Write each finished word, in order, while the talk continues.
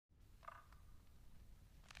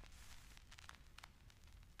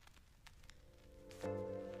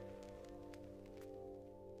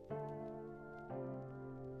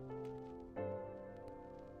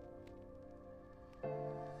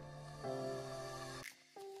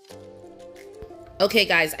Okay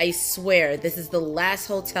guys, I swear this is the last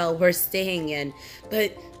hotel we're staying in,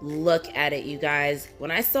 but look at it, you guys.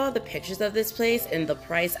 When I saw the pictures of this place and the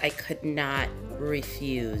price, I could not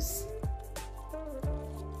refuse.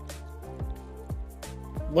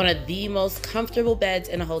 One of the most comfortable beds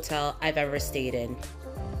in a hotel I've ever stayed in.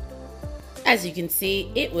 As you can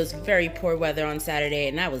see, it was very poor weather on Saturday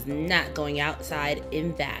and I was not going outside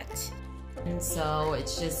in that. And so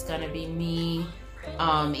it's just gonna be me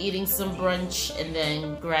eating some brunch, and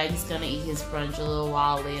then Greg's gonna eat his brunch a little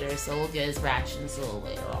while later, so we'll get his reactions a little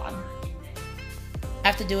later on.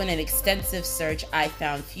 After doing an extensive search, I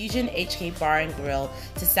found Fusion HK Bar and Grill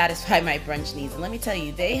to satisfy my brunch needs. And let me tell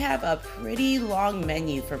you, they have a pretty long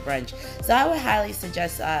menu for brunch, so I would highly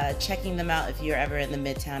suggest checking them out if you're ever in the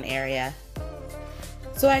Midtown area.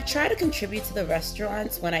 So I try to contribute to the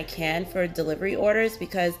restaurants when I can for delivery orders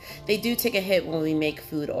because they do take a hit when we make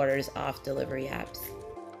food orders off delivery apps.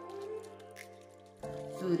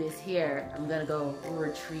 Food is here. I'm gonna go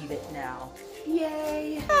retrieve it now.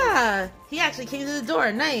 Yay! Ah, he actually came to the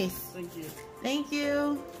door. Nice. Thank you. Thank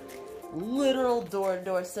you. Literal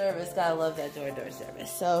door-to-door service. Gotta love that door-to-door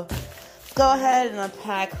service. So go ahead and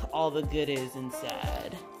unpack all the goodies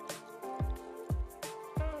inside.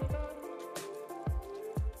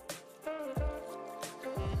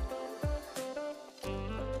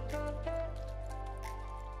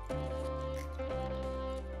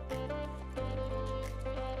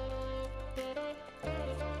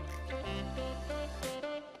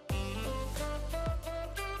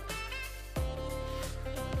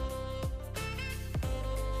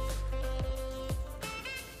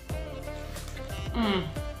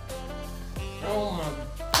 Oh my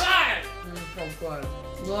God! This is so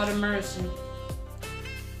good. Lord of mercy.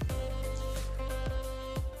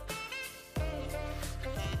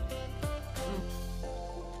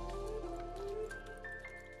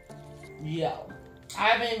 Yo, I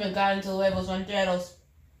haven't even gotten to the huevos rancheros.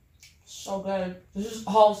 So good. This is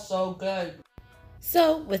all so good.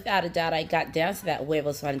 So, without a doubt, I got down to that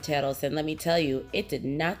huevos rancheros, and let me tell you, it did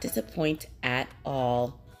not disappoint at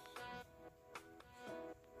all.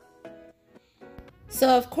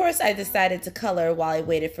 So of course I decided to color while I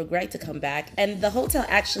waited for Greg to come back, and the hotel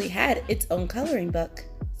actually had its own coloring book.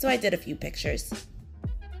 So I did a few pictures.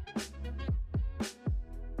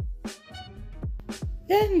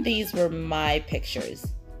 Then these were my pictures,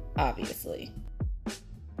 obviously.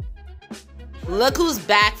 Look who's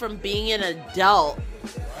back from being an adult.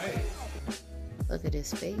 Right. Look at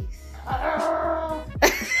his face. I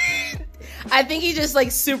think he just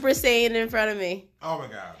like Super Saiyan in front of me. Oh my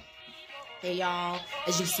God. Hey y'all,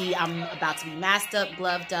 as you see, I'm about to be masked up,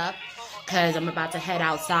 gloved up, because I'm about to head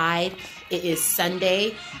outside. It is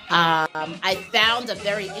Sunday. I found a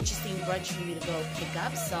very interesting brunch for me to go pick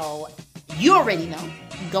up, so you already know.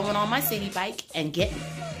 I'm going on my city bike and getting it.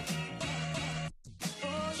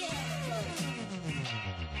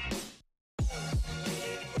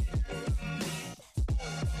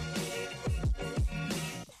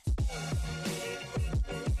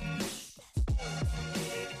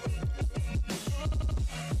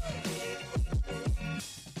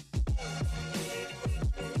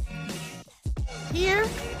 Here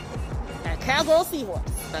at Cowgirl Seahorse.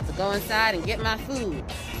 About to go inside and get my food.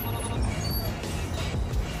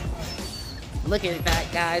 Look at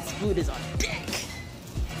that, guys. Food is on deck.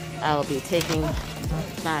 I will be taking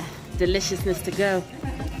my deliciousness to go.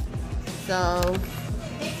 So,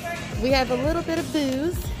 we have a little bit of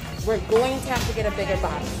booze. We're going to have to get a bigger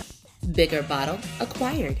bottle. Bigger bottle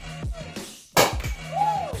acquired.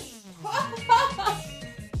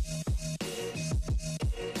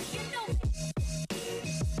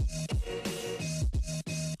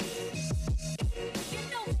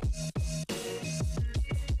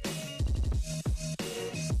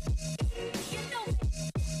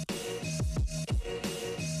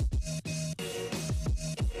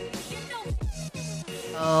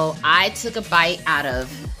 So I took a bite out of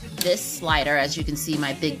this slider, as you can see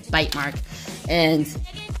my big bite mark, and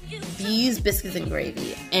these biscuits and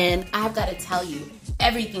gravy. And I've got to tell you,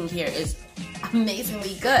 everything here is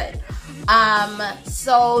amazingly good.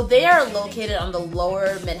 So they are located on the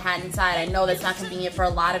lower Manhattan side. I know that's not convenient for a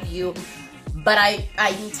lot of you, but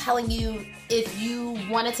I'm telling you, if you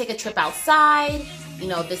want to take a trip outside, you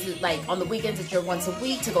know, this is like on the weekends, it's your once a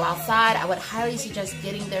week to go outside, I would highly suggest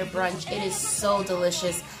getting their brunch. It is so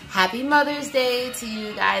delicious. Happy Mother's Day to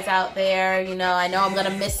you guys out there. You know, I know I'm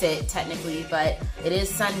gonna miss it technically, but it is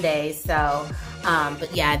Sunday, so but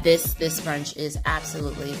yeah, this brunch is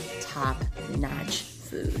absolutely top-notch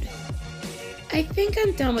food. I think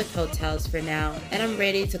I'm done with hotels for now, and I'm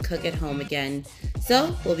ready to cook at home again.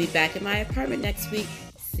 So we'll be back in my apartment next week.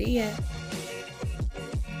 See ya.